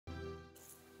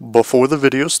Before the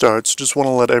video starts, just want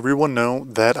to let everyone know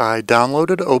that I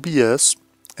downloaded OBS,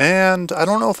 and I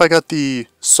don't know if I got the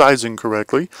sizing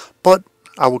correctly, but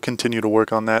I will continue to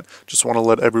work on that. Just want to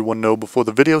let everyone know before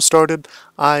the video started,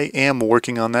 I am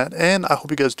working on that, and I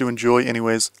hope you guys do enjoy.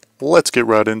 Anyways, let's get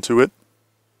right into it.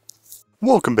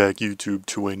 Welcome back, YouTube,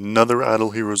 to another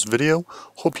Idle Heroes video.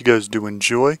 Hope you guys do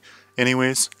enjoy.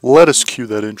 Anyways, let us cue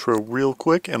that intro real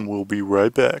quick, and we'll be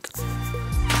right back.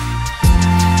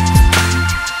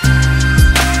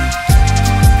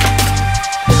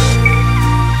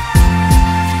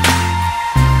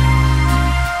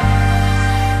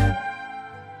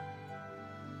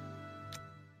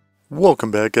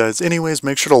 Welcome back, guys. Anyways,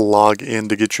 make sure to log in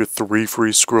to get your 3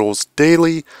 free scrolls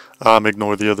daily.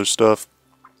 Ignore the other stuff.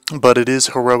 But it is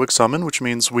Heroic Summon, which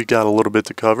means we got a little bit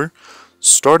to cover.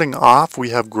 Starting off, we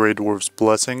have Grey Dwarf's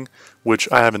Blessing, which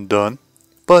I haven't done.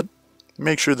 But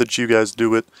make sure that you guys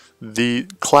do it. The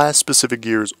class-specific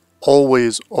gear is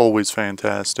always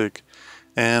fantastic.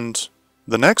 And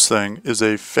the next thing is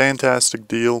a fantastic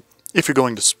deal if you're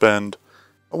going to spend.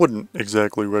 I wouldn't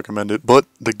exactly recommend it, but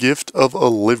the Gift of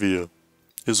Elyvia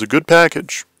is a good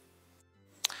package.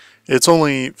 It's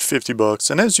only 50 bucks,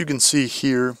 and as you can see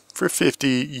here, for 50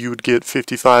 you would get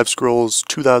 55 scrolls,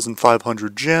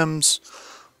 2,500 gems.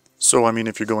 So I mean,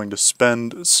 if you're going to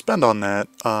spend on that.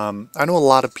 I know a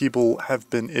lot of people have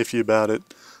been iffy about it.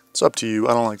 It's up to you.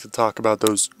 I don't like to talk about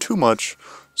those too much.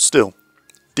 Still,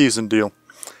 decent deal.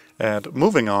 And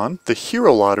moving on, the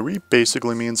Hero Lottery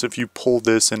basically means if you pull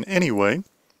this in any way,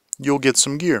 you'll get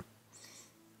some gear.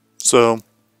 So,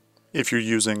 if you're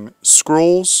using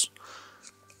scrolls,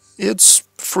 it's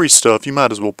free stuff. You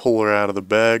might as well pull her out of the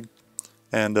bag.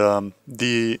 And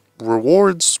the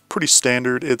rewards, pretty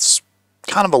standard. It's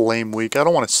kind of a lame week. I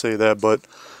don't want to say that, but,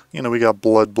 you know, we got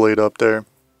Bloodblade up there.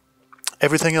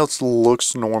 Everything else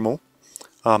looks normal.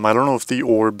 I don't know if the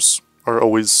orbs are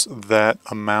always that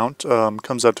amount.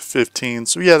 Comes out to 15.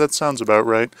 So, yeah, that sounds about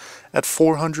right. At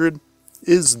 400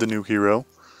 is the new hero.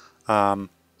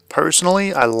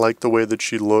 Personally, I like the way that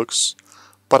she looks,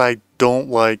 but I don't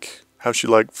like how she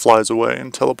flies away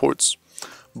and teleports.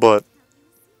 But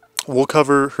we'll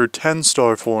cover her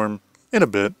 10-star form in a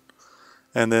bit.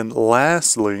 And then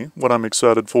lastly, what I'm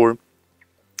excited for,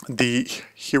 the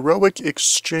Heroic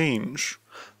Exchange.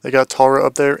 They got Tara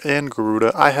up there and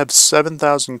Garuda. I have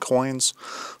 7,000 coins,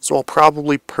 so I'll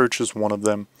probably purchase one of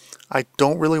them. I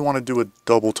don't really want to do a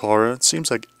double Tara. It seems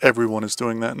like everyone is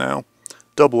doing that now.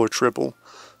 Double or triple.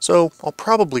 So I'll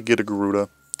probably get a Garuda.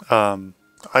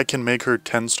 I can make her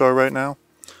 10-star right now.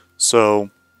 So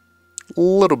a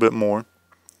little bit more.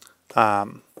 E1,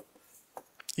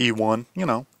 you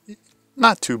know,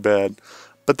 not too bad.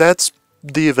 But that's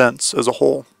the events as a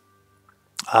whole.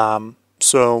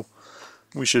 So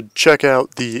we should check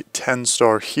out the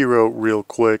 10-star hero real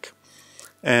quick.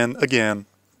 And again,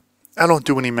 I don't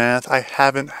do any math. I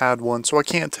haven't had one, so I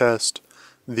can't test.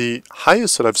 The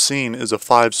highest that I've seen is a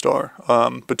 5-star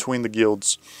between the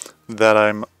guilds that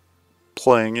I'm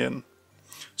playing in.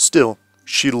 Still,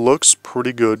 she looks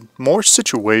pretty good. More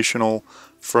situational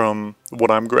from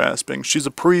what I'm grasping. She's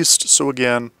a priest, so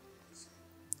again,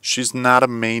 she's not a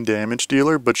main damage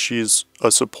dealer, but she's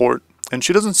a support. And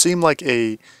she doesn't seem like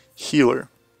a healer.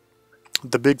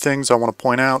 The big things I want to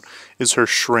point out is her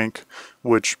shrink,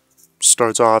 which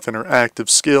starts off in her active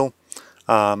skill.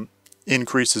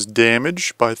 Increases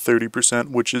damage by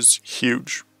 30%, which is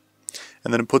huge.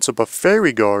 And then it puts up a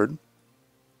Fairy Guard.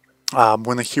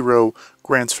 When the hero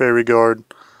grants Fairy Guard,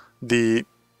 the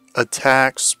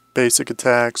attacks, basic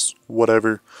attacks,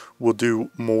 whatever, will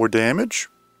do more damage.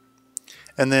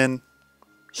 And then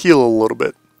heal a little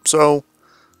bit. So,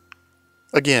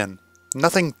 again,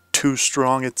 nothing too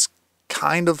strong. It's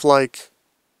kind of like,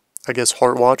 I guess,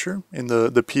 Heart Watcher in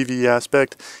the PvE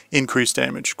aspect. Increased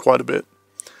damage quite a bit.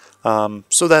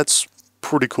 So that's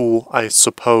pretty cool, I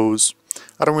suppose.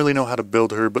 I don't really know how to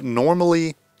build her, but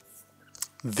normally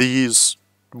these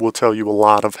will tell you a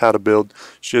lot of how to build.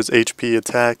 She has HP,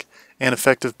 attack, and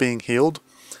effective being healed.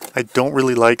 I don't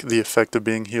really like the effective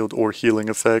being healed or healing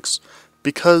effects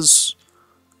because,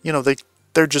 you know,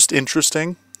 they're just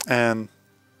interesting. And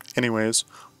anyways,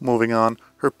 moving on.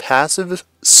 Her passive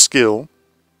skill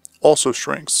also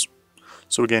shrinks.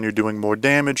 So again, you're doing more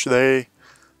damage. They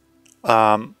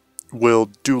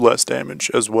will do less damage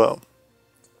as well.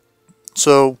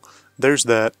 So there's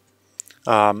that.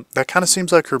 That kind of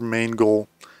seems like her main goal.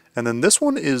 And then this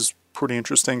one is pretty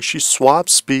interesting. She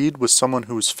swaps speed with someone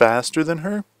who's faster than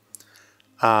her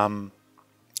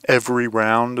every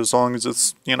round, as long as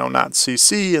it's, you know, not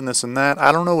CC and this and that.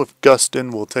 I don't know if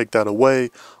Gustin will take that away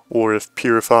or if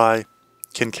Purify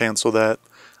can cancel that.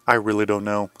 I really don't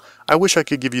know. I wish I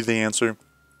could give you the answer,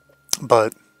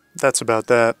 but that's about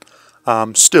that.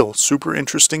 Still, super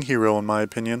interesting hero in my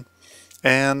opinion.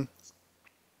 And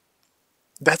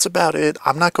that's about it.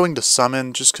 I'm not going to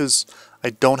summon just because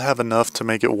I don't have enough to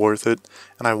make it worth it.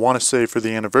 And I want to save for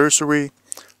the anniversary,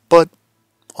 but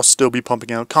I'll still be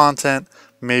pumping out content.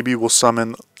 Maybe we'll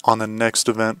summon on the next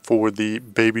event for the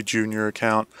Baby Junior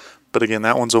account. But again,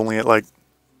 that one's only at like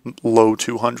low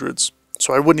 200s.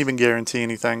 So I wouldn't even guarantee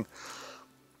anything.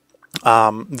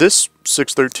 This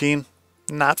 613,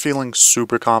 not feeling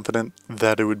super confident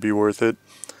that it would be worth it.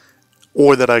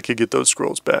 Or that I could get those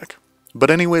scrolls back. But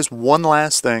anyways, one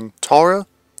last thing. Tara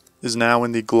is now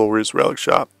in the Glorious Relic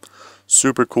Shop.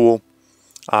 Super cool.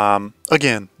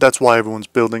 Again, that's why everyone's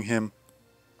building him.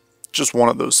 Just one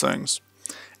of those things.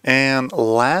 And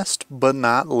last but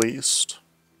not least,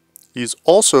 he's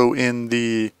also in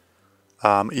the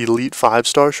Elite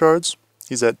 5-star shards.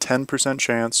 He's at 10%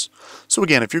 chance. So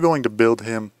again, if you're going to build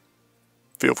him,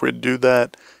 feel free to do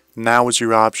that. Now is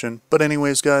your option. But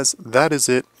anyways, guys, that is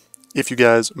it. If you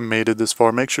guys made it this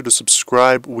far, make sure to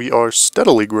subscribe. We are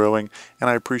steadily growing, and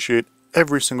I appreciate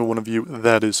every single one of you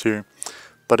that is here.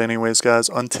 But anyways, guys,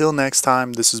 until next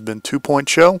time, this has been 2 Point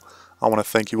Show. I want to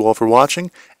thank you all for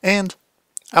watching, and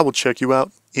I will check you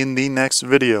out in the next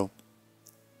video.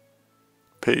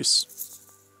 Peace.